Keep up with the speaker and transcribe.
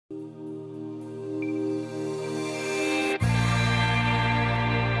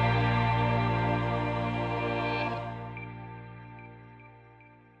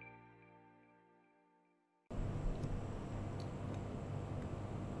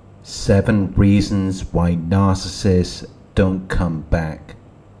7 reasons why narcissists don't come back.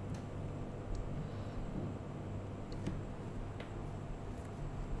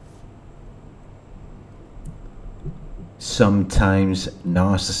 Sometimes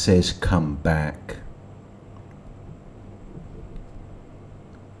narcissists come back,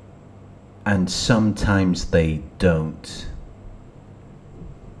 and sometimes they don't.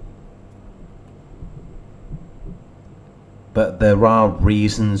 But there are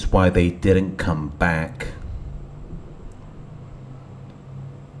reasons why they didn't come back.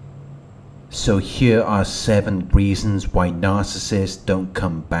 So here are 7 reasons why narcissists don't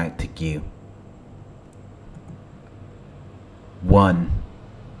come back to you. 1.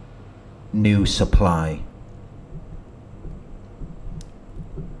 New supply.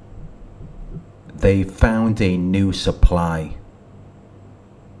 They found a new supply,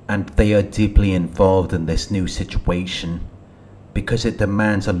 and they are deeply involved in this new situation because it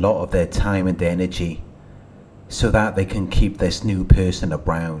demands a lot of their time and energy so that they can keep this new person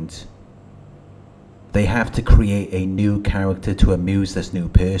around. They have to create a new character to amuse this new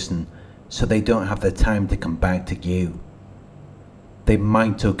person, so they don't have the time to come back to you. They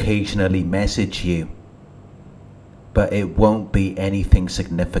might occasionally message you, but it won't be anything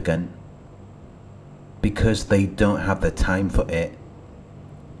significant because they don't have the time for it.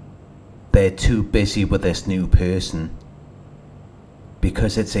 They're too busy with this new person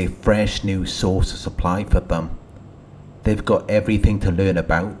because it's a fresh new source of supply for them. They've got everything to learn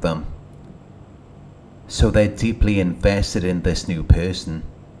about them, so they're deeply invested in this new person.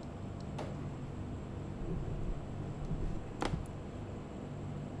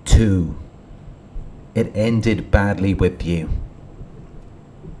 2. It ended badly with you.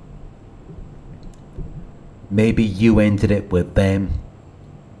 Maybe you ended it with them,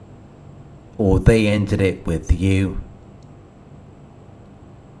 or they ended it with you.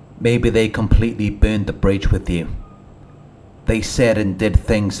 Maybe they completely burned the bridge with you. They said and did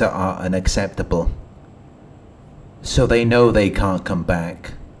things that are unacceptable, so they know they can't come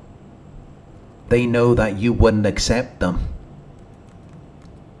back. They know that you wouldn't accept them.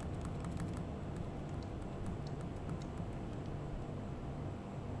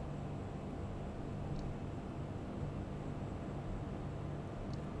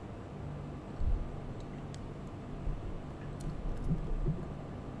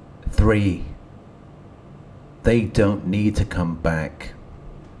 Three, they don't need to come back.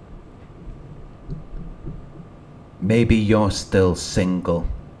 Maybe you're still single,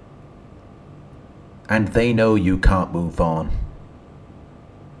 and they know you can't move on.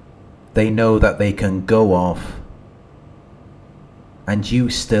 They know that they can go off, and you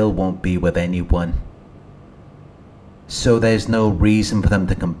still won't be with anyone. So there's no reason for them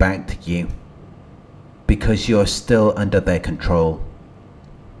to come back to you, because you're still under their control.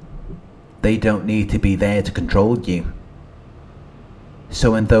 They don't need to be there to control you.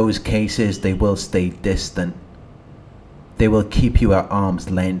 So in those cases, they will stay distant. They will keep you at arm's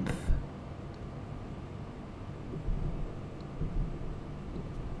length.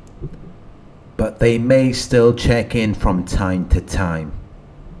 But they may still check in from time to time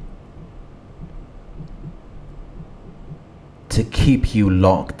to keep you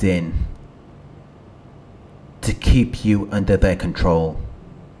locked in, to keep you under their control.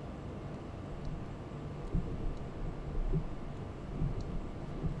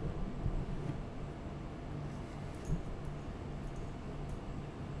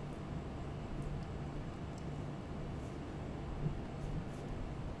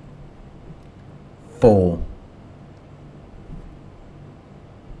 Four,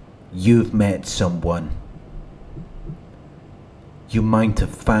 you've met someone. You might have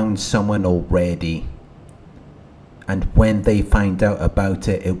found someone already, and when they find out about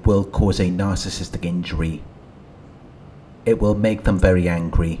it, it will cause a narcissistic injury. It will make them very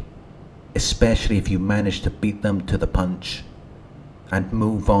angry, especially if you manage to beat them to the punch and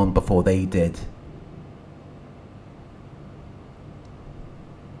move on before they did.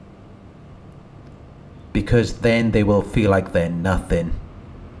 Because then they will feel like they're nothing.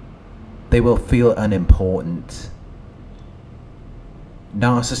 They will feel unimportant.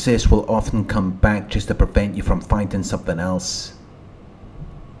 Narcissists will often come back just to prevent you from finding something else.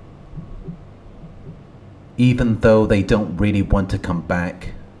 Even though they don't really want to come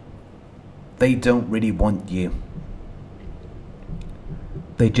back. They don't really want you.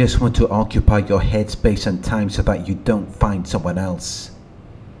 They just want to occupy your headspace and time so that you don't find someone else.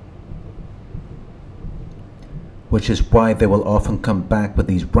 Which is why they will often come back with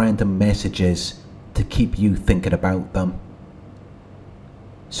these random messages to keep you thinking about them,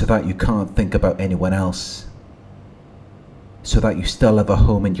 so that you can't think about anyone else. so that you still have a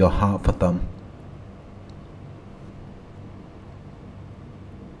home in your heart for them.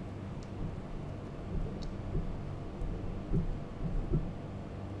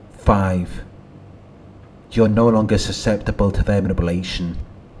 Five, you're no longer susceptible to their manipulation.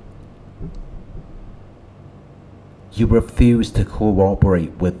 You refuse to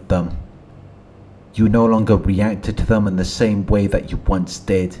cooperate with them. You no longer reacted to them in the same way that you once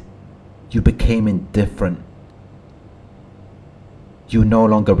did. You became indifferent. You no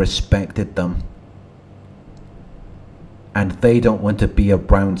longer respected them. And they don't want to be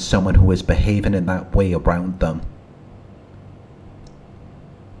around someone who is behaving in that way around them.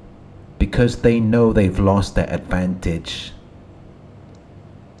 Because they know they've lost their advantage.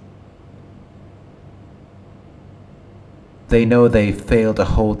 They know they've failed to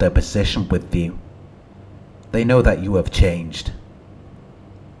hold their position with you. They know that you have changed.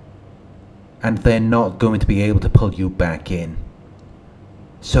 And they're not going to be able to pull you back in.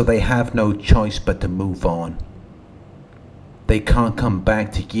 So they have no choice but to move on. They can't come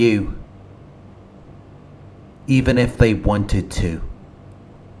back to you, even if they wanted to.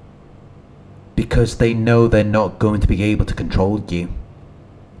 Because they know they're not going to be able to control you.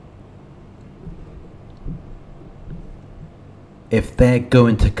 If they're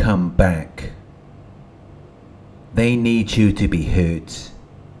going to come back, they need you to be hurt.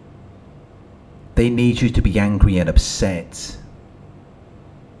 They need you to be angry and upset.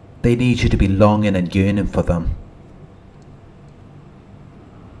 They need you to be longing and yearning for them.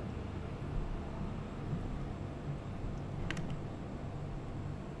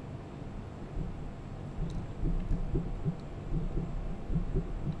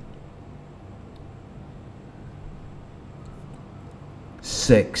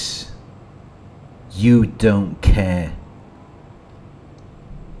 Six, you don't care.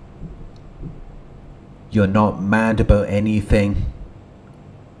 You're not mad about anything.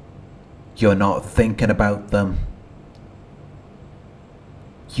 You're not thinking about them.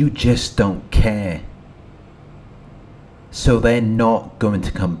 You just don't care. So they're not going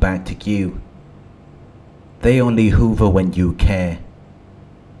to come back to you. They only hoover when you care.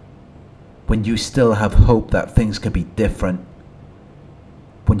 When you still have hope that things could be different.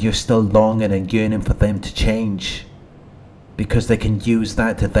 When you're still longing and yearning for them to change. Because they can use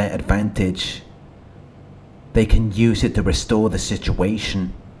that to their advantage. They can use it to restore the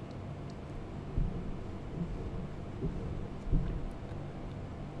situation.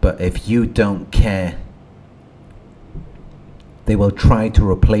 But if you don't care, they will try to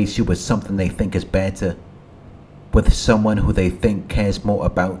replace you with something they think is better, with someone who they think cares more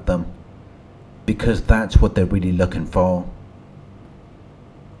about them, because that's what they're really looking for.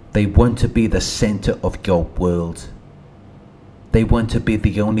 They want to be the center of your world. They want to be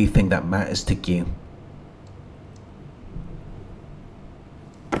the only thing that matters to you.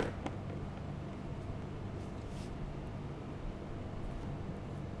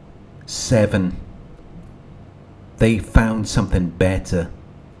 Seven, they found something better.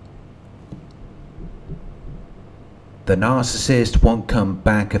 The narcissist won't come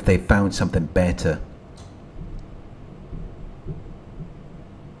back if they found something better.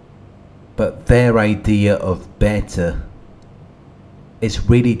 But their idea of better is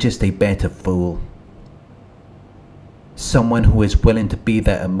really just a better fool. Someone who is willing to be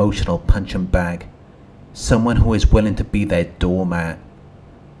their emotional punching bag. Someone who is willing to be their doormat.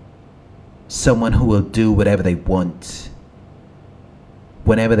 Someone who will do whatever they want,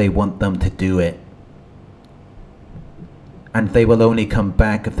 whenever they want them to do it. And they will only come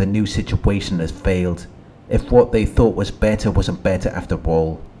back if the new situation has failed, if what they thought was better wasn't better after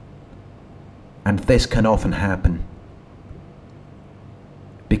all. And this can often happen,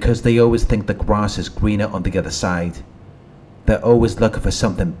 because they always think the grass is greener on the other side. They're always looking for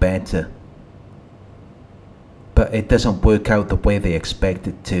something better. But it doesn't work out the way they expect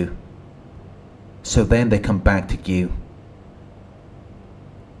it to. So then they come back to you,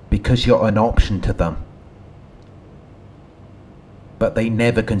 because you're an option to them. But they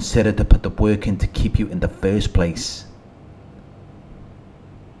never consider to put the work in to keep you in the first place.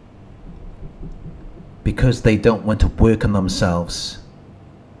 Because they don't want to work on themselves,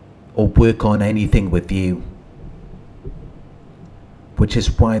 or work on anything with you. Which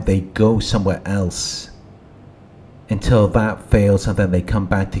is why they go somewhere else, until that fails, and then they come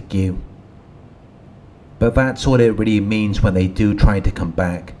back to you. But that's what it really means when they do try to come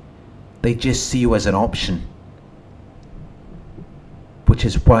back. They just see you as an option. Which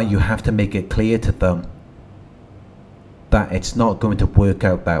is why you have to make it clear to them that it's not going to work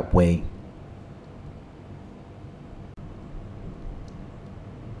out that way.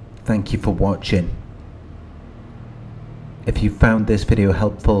 Thank you for watching. If you found this video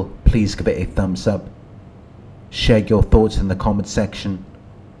helpful, please give it a thumbs up. Share your thoughts in the comment section.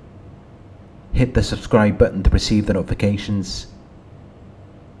 Hit the subscribe button to receive the notifications.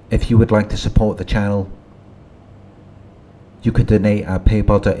 If you would like to support the channel, you can donate at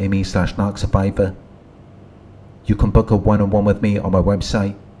paypal.me/Narc Survivor. You can book a one-on-one with me on my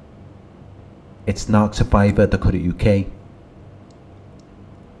website. It's narcsurvivor.co.uk.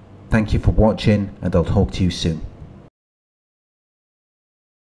 Thank you for watching, and I'll talk to you soon.